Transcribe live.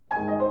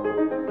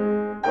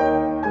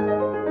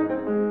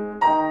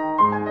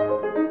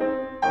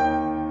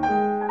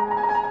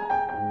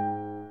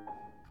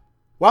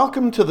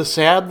Welcome to the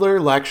Sadler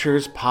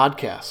Lectures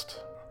podcast.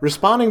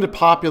 Responding to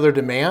popular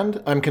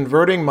demand, I'm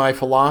converting my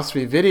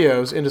philosophy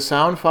videos into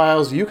sound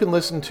files you can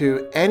listen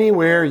to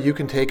anywhere you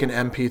can take an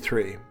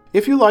MP3.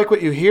 If you like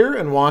what you hear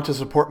and want to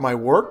support my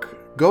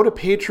work, go to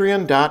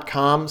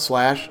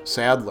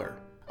patreon.com/Sadler.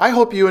 I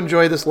hope you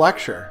enjoy this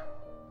lecture.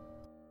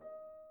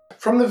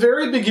 From the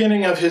very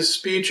beginning of his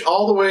speech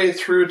all the way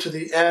through to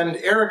the end,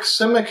 Eric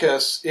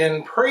Symmachus,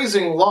 in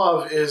praising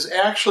love, is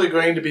actually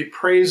going to be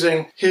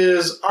praising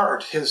his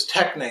art, his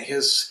techne,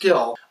 his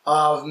skill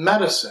of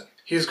medicine.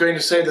 He's going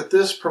to say that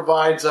this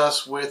provides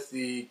us with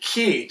the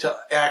key to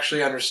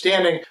actually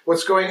understanding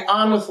what's going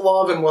on with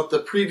love and what the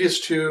previous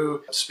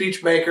two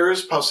speech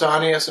makers,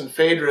 Pausanias and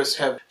Phaedrus,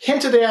 have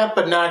hinted at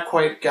but not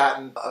quite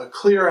gotten a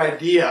clear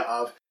idea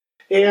of.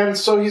 And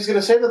so he's going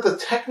to say that the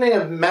techne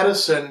of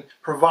medicine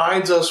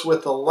provides us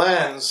with a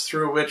lens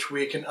through which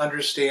we can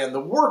understand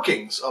the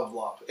workings of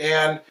love.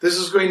 And this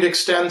is going to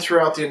extend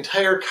throughout the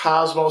entire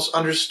cosmos,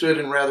 understood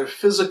in rather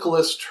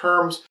physicalist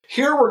terms.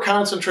 Here we're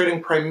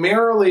concentrating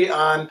primarily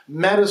on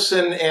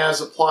medicine as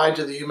applied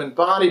to the human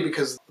body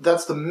because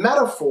that's the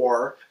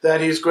metaphor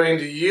that he's going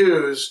to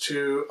use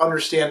to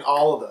understand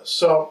all of this.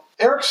 So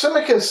Eric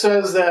Symmachus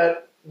says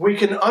that we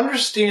can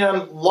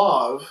understand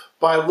love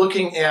by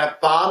looking at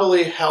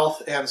bodily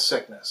health and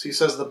sickness. He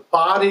says the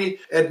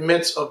body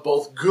admits of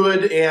both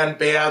good and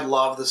bad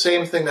love, the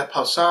same thing that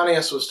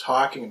Pausanias was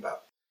talking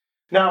about.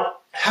 Now,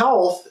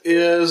 health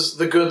is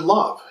the good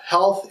love.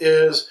 Health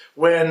is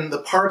when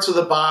the parts of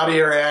the body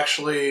are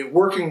actually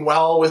working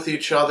well with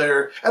each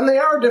other, and they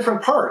are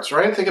different parts,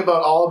 right? Think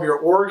about all of your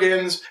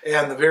organs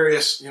and the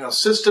various,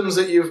 systems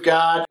that you've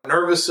got,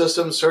 nervous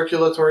system,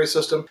 circulatory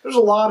system. There's a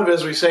lot of,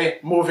 as we say,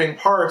 moving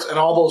parts, and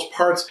all those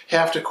parts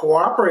have to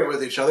cooperate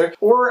with each other,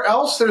 or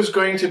else there's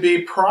going to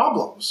be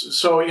problems.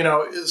 So,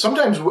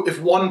 sometimes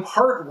if one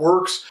part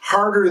works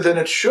harder than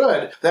it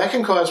should, that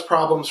can cause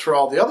problems for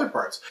all the other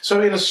parts.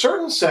 So in a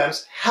certain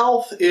sense,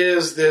 health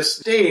is this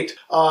state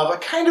of a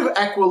kind of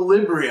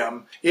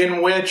equilibrium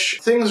in which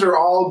things are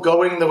all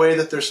going the way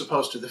that they're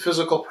supposed to. The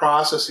physical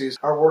processes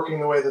are working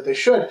the way that they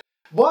should.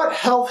 But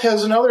health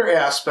has another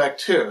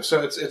aspect too.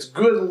 So it's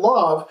good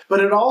love,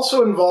 but it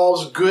also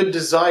involves good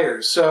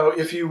desires. So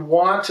if you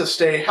want to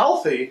stay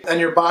healthy, and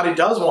your body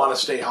does want to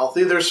stay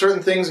healthy, there's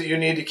certain things that you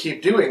need to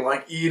keep doing,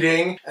 like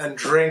eating and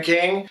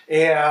drinking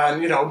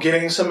and,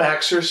 getting some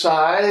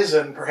exercise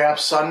and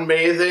perhaps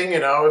sunbathing,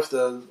 if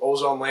the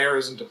ozone layer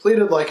isn't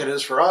depleted like it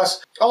is for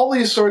us. All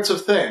these sorts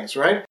of things,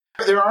 right?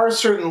 There are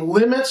certain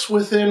limits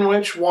within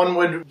which one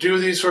would do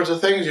these sorts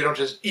of things. You don't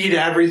just eat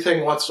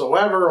everything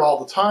whatsoever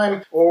all the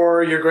time,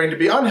 or you're going to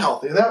be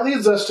unhealthy. That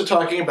leads us to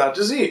talking about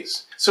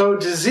disease. So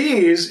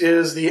disease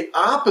is the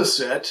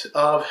opposite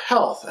of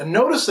health. And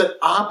notice that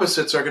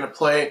opposites are going to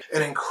play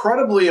an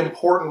incredibly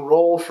important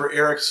role for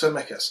Eric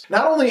Symmachus.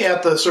 Not only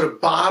at the sort of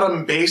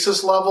bottom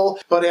basis level,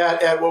 but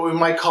at what we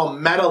might call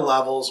meta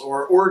levels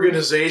or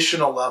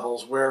organizational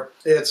levels, where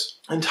it's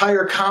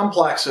entire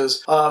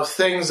complexes of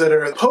things that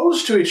are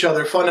opposed to each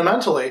other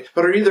fundamentally,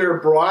 but are either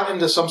brought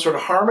into some sort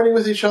of harmony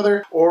with each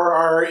other or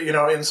are,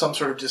 in some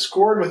sort of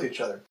discord with each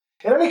other.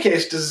 In any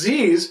case,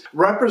 disease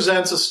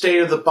represents a state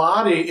of the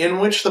body in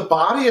which the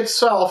body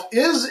itself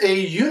is a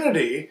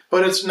unity,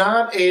 but it's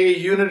not a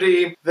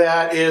unity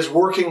that is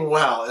working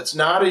well. It's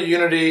not a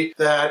unity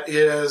that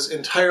is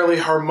entirely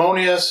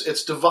harmonious.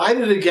 It's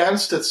divided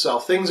against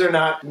itself. Things are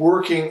not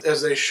working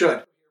as they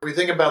should. If we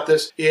think about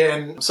this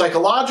in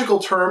psychological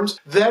terms,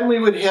 then we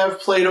would have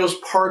Plato's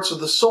parts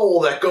of the soul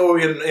that go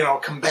and,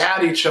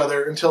 combat each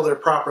other until they're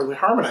properly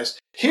harmonized.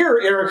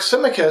 Here, Eric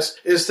Symmachus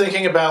is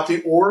thinking about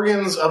the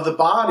organs of the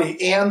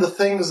body and the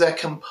things that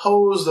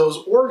compose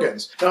those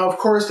organs. Now, of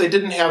course, they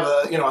didn't have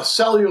a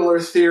cellular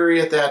theory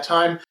at that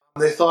time.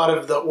 They thought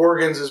of the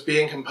organs as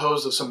being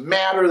composed of some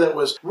matter that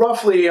was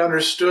roughly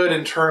understood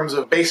in terms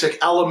of basic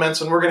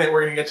elements, and we're going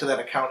to get to that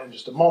account in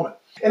just a moment.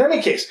 In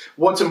any case,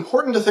 what's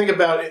important to think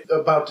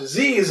about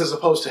disease as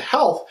opposed to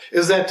health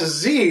is that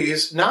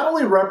disease not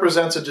only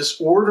represents a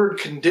disordered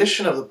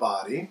condition of the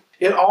body,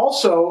 it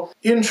also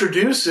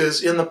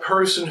introduces in the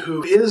person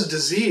who is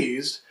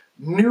diseased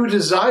new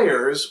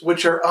desires,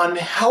 which are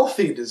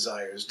unhealthy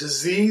desires,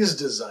 disease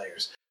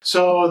desires.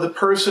 So the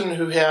person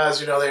who has,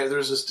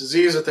 there's this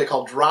disease that they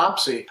call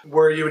dropsy,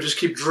 where you would just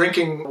keep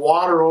drinking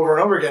water over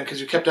and over again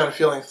because you kept on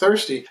feeling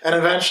thirsty, and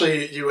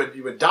eventually you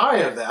would die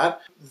of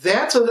that.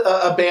 That's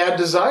a bad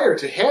desire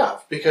to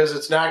have because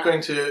it's not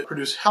going to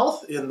produce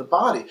health in the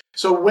body.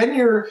 So when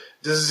you're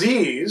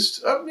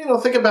diseased,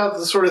 think about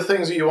the sort of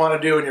things that you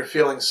want to do when you're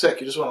feeling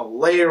sick. You just want to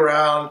lay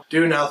around,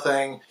 do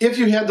nothing. If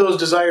you had those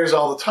desires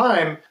all the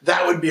time,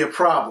 that would be a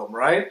problem,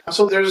 right?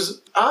 So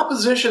there's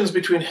oppositions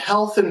between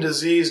health and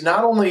disease,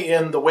 not only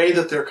in the way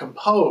that they're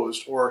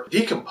composed or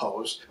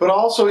decomposed, but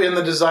also in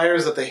the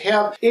desires that they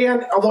have.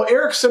 And although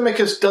Eric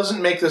Symmachus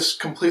doesn't make this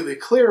completely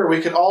clear,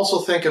 we could also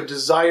think of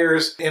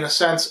desires in a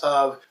sense sense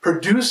of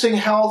producing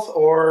health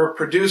or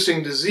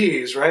producing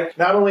disease, right?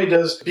 Not only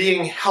does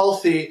being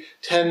healthy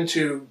tend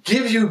to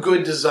give you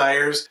good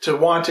desires to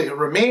want to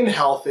remain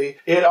healthy,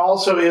 it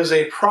also is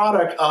a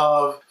product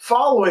of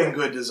following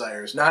good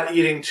desires, not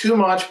eating too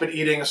much, but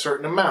eating a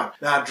certain amount,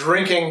 not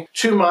drinking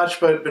too much,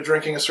 but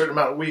drinking a certain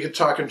amount. We could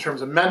talk in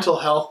terms of mental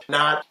health,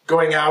 not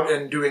going out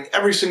and doing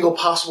every single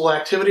possible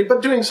activity,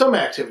 but doing some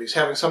activities,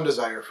 having some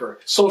desire for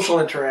social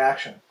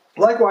interaction.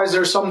 Likewise,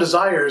 there are some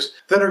desires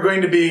that are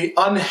going to be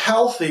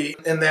unhealthy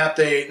in that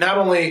they not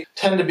only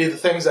tend to be the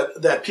things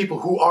that people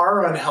who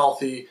are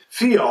unhealthy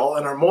feel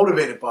and are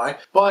motivated by,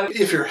 but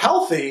if you're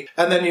healthy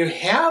and then you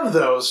have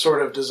those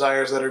sort of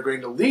desires that are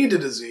going to lead to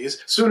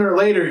disease, sooner or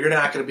later you're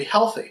not going to be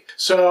healthy.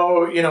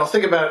 So,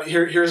 think about,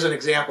 here's an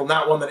example,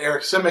 not one that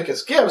Eric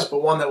Simicus gives,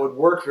 but one that would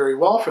work very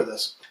well for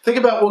this. Think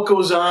about what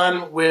goes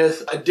on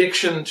with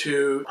addiction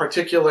to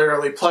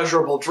particularly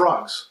pleasurable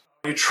drugs.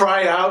 You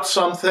try out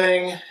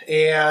something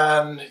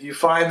and you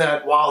find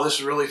that, wow,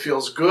 this really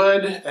feels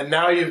good. And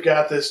now you've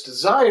got this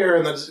desire.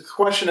 And the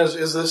question is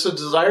this a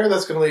desire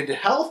that's going to lead to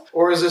health,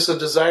 or is this a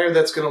desire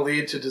that's going to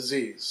lead to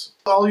disease?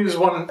 I'll use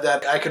one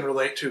that I can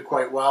relate to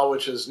quite well,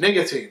 which is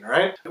nicotine,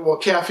 right? Well,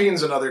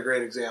 caffeine's another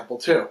great example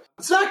too.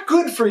 It's not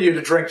good for you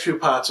to drink 2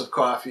 pots of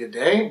coffee a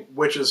day,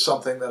 which is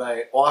something that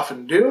I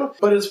often do,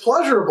 but it's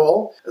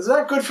pleasurable. It's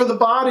not good for the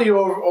body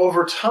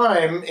over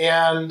time,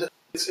 and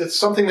it's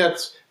something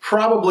that's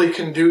probably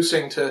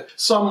conducing to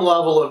some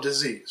level of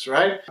disease,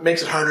 right? It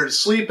makes it harder to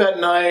sleep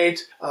at night.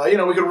 We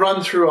could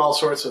run through all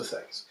sorts of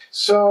things.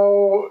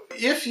 So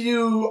if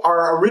you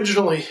are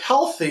originally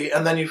healthy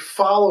and then you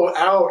follow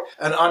out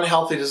an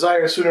unhealthy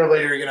desire, sooner or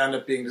later you're going to end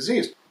up being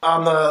diseased.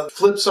 On the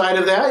flip side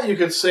of that, you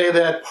could say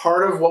that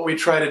part of what we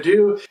try to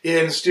do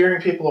in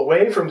steering people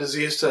away from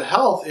disease to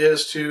health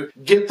is to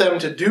get them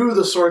to do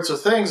the sorts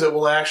of things that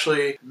will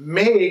actually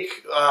make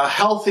a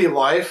healthy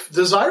life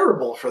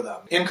desirable for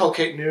them,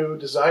 inculcate new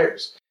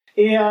desires.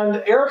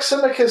 And Eric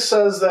Simicus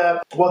says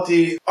that what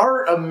the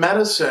art of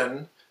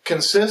medicine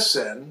consists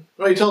in,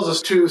 well, he tells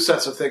us 2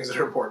 sets of things that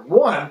are important.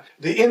 One,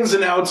 the ins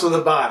and outs of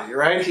the body,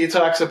 right? He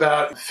talks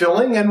about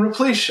filling and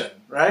repletion,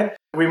 right?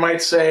 We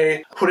might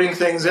say putting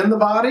things in the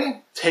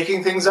body,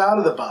 taking things out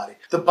of the body.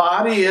 The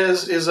body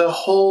is a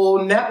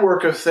whole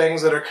network of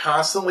things that are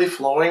constantly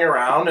flowing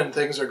around, and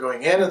things are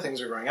going in and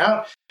things are going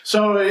out.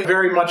 So it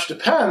very much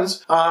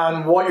depends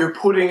on what you're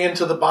putting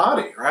into the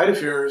body, right? If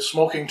you're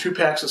smoking 2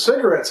 packs of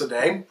cigarettes a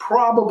day,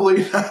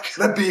 probably not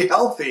going to be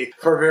healthy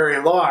for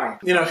very long.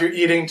 If you're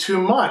eating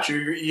too much, or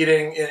you're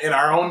eating, in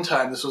our own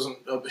time, this wasn't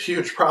a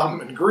huge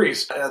problem in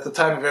Greece at the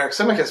time of Eric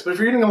Simicus, but if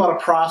you're eating a lot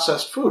of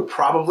processed food,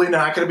 probably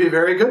not going to be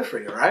very good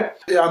for you, right?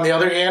 On the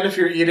other hand, if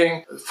you're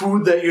eating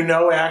food that you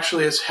know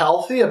actually is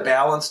healthy, a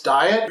balanced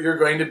diet, you're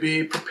going to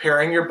be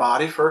preparing your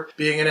body for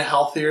being in a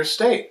healthier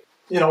state.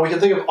 We can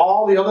think of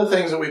all the other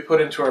things that we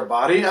put into our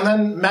body, and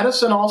then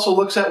medicine also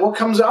looks at what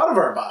comes out of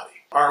our body.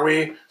 Are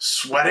we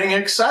sweating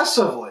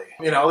excessively?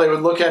 They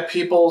would look at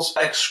people's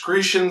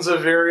excretions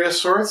of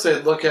various sorts.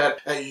 They'd look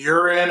at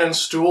urine and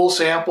stool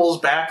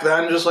samples back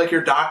then, just like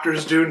your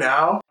doctors do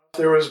now. If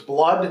there was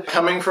blood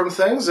coming from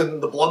things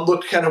and the blood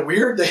looked kind of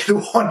weird, they'd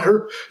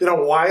wonder,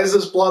 why is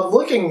this blood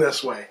looking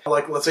this way?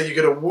 Like, let's say you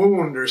get a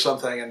wound or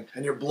something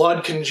and your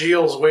blood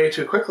congeals way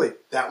too quickly.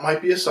 That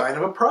might be a sign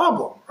of a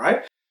problem,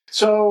 right?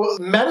 So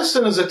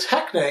medicine as a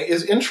techne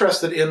is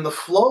interested in the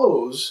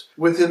flows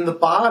within the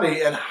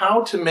body and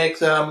how to make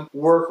them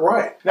work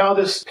right. Now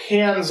this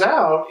pans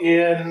out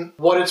in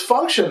what its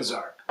functions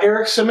are.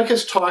 Eric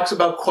Simicus talks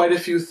about quite a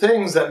few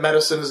things that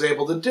medicine is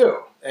able to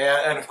do.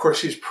 And of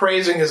course, he's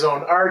praising his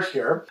own art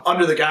here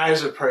under the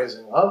guise of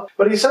praising love.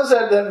 But he says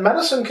that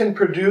medicine can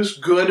produce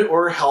good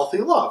or healthy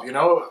love.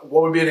 What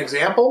would be an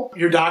example?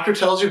 Your doctor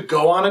tells you,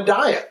 go on a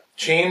diet.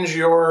 Change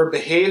your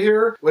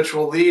behavior, which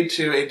will lead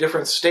to a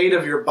different state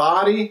of your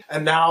body,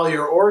 and now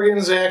your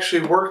organs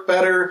actually work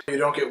better. You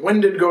don't get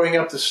winded going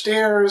up the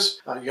stairs.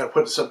 You got to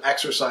put some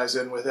exercise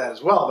in with that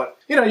as well. But,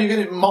 you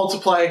can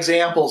multiply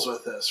examples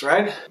with this,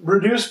 right?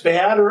 Reduce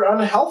bad or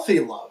unhealthy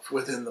love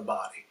within the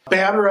body.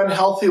 Bad or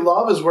unhealthy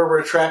love is where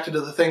we're attracted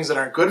to the things that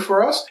aren't good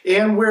for us,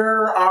 and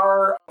where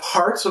our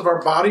parts of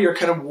our body are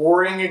kind of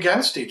warring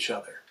against each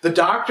other. The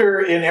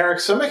doctor in Eric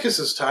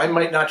Simicus' time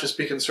might not just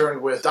be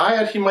concerned with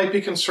diet, he might be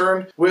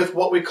concerned with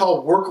what we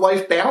call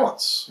work-life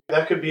balance.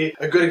 That could be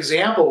a good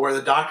example where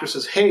the doctor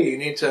says, hey, you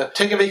need to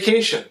take a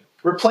vacation.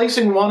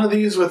 Replacing one of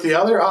these with the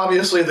other,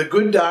 obviously the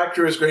good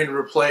doctor is going to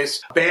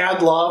replace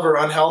bad love or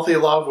unhealthy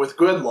love with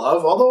good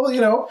love,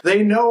 although,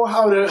 they know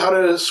how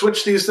to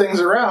switch these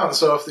things around.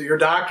 So if your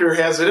doctor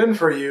has it in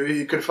for you,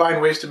 you could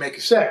find ways to make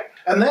you sick.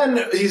 And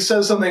then he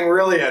says something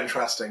really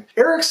interesting.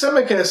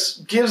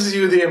 Eryximachus gives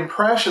you the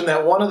impression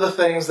that one of the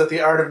things that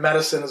the art of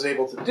medicine is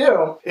able to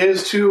do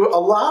is to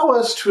allow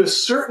us to a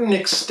certain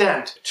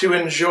extent to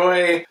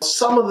enjoy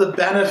some of the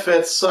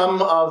benefits,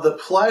 some of the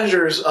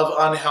pleasures of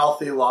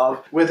unhealthy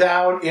love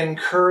without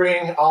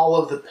incurring all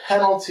of the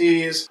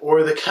penalties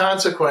or the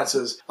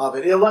consequences of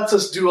it. It lets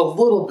us do a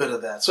little bit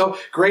of that. So,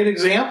 great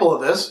example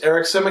of this,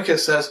 Eryximachus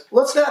says,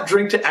 let's not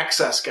drink to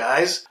excess,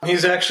 guys.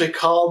 He's actually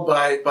called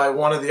by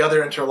one of the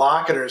other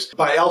interlocutors,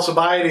 by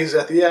Alcibiades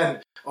at the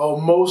end, oh,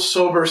 most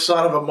sober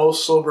son of a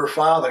most sober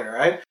father,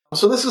 right?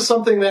 So this is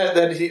something that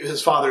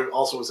his father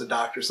also was a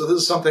doctor, so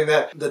this is something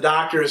that the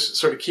doctors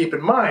sort of keep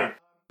in mind.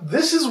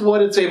 This is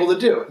what it's able to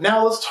do.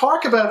 Now let's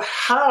talk about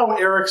how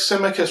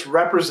Eryximachus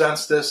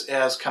represents this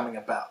as coming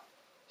about.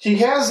 He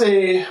has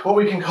what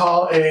we can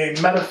call a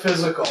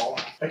metaphysical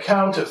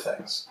account of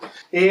things.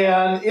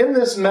 And in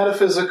this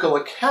metaphysical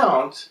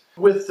account,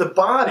 with the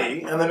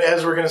body, and then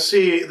as we're going to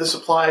see, this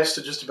applies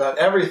to just about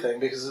everything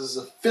because this is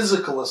a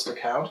physicalist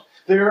account,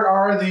 there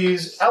are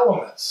these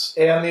elements.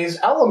 And these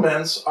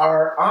elements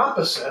are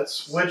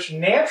opposites which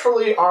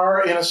naturally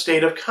are in a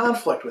state of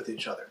conflict with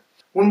each other.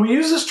 When we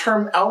use this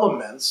term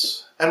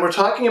elements, and we're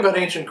talking about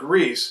ancient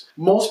Greece,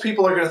 most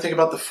people are going to think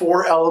about the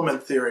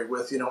four-element theory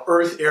with,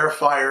 earth, air,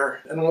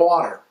 fire, and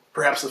water.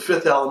 Perhaps the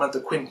fifth element,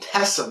 the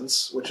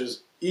quintessence, which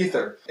is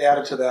ether,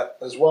 added to that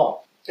as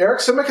well.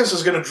 Eryximachus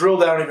is going to drill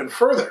down even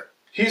further.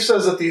 He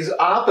says that these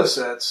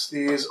opposites,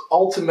 these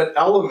ultimate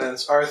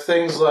elements, are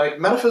things like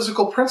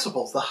metaphysical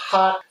principles, the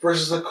hot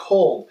versus the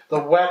cold, the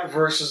wet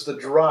versus the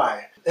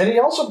dry. And he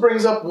also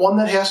brings up one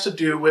that has to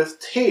do with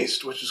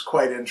taste, which is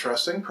quite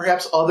interesting,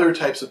 perhaps other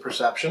types of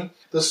perception.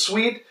 The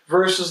sweet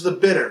versus the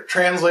bitter,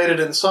 translated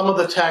in some of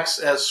the texts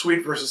as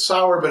sweet versus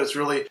sour, but it's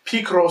really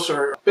pikros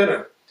or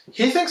bitter.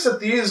 He thinks that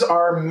these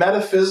are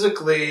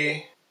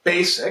metaphysically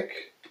basic,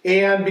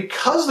 and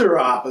because they're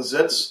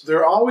opposites,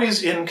 they're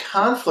always in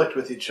conflict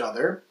with each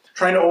other,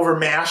 trying to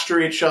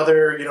overmaster each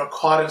other,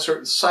 caught in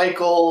certain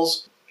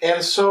cycles.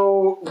 And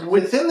so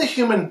within the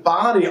human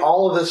body,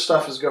 all of this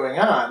stuff is going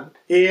on.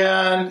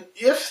 And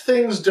if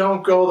things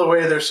don't go the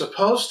way they're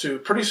supposed to,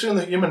 pretty soon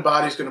the human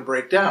body is going to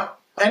break down.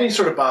 Any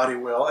sort of body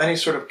will, any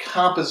sort of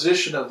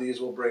composition of these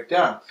will break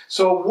down.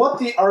 So what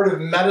the art of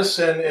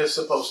medicine is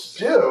supposed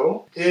to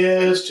do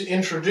is to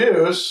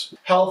introduce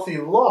healthy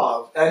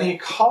love. And he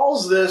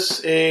calls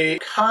this a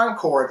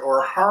concord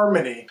or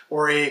harmony,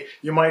 or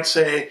you might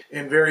say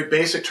in very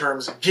basic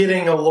terms,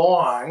 getting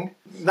along.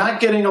 Not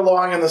getting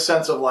along in the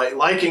sense of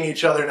liking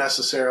each other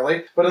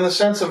necessarily, but in the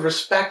sense of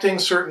respecting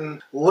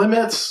certain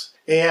limits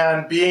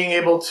and being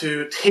able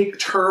to take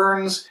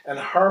turns and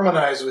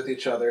harmonize with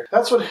each other.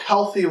 That's what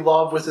healthy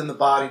love within the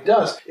body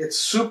does. It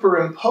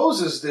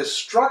superimposes this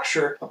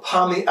structure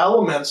upon the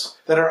elements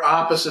that are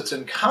opposites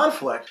in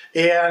conflict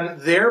and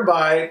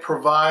thereby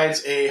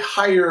provides a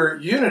higher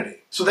unity.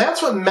 So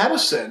that's what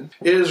medicine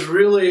is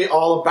really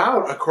all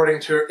about,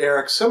 according to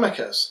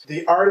Eryximachus.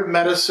 The art of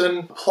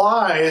medicine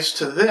applies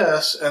to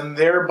this and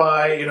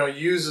thereby,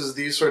 uses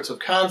these sorts of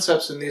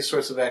concepts and these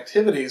sorts of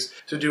activities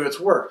to do its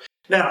work.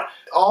 Now,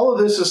 all of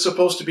this is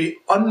supposed to be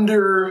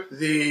under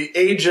the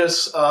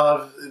aegis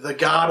of the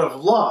god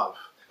of love.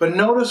 But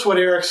notice what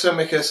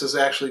Eryximachus has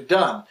actually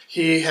done.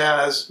 He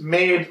has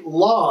made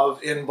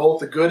love in both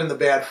the good and the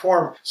bad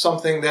form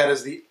something that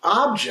is the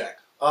object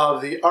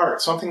of the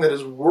art, something that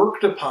is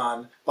worked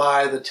upon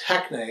by the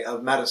techne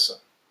of medicine.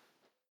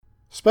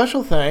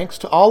 Special thanks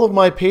to all of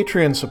my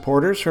Patreon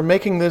supporters for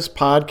making this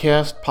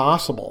podcast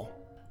possible.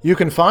 You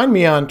can find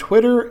me on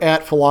Twitter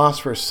at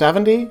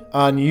Philosopher70,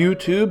 on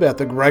YouTube at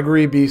the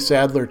Gregory B.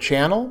 Sadler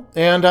channel,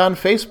 and on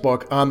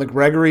Facebook on the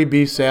Gregory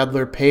B.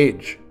 Sadler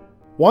page.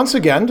 Once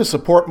again, to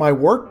support my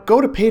work, go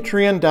to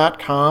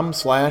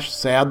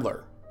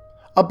patreon.com/Sadler.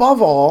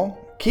 Above all,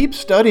 keep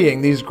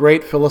studying these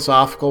great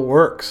philosophical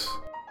works.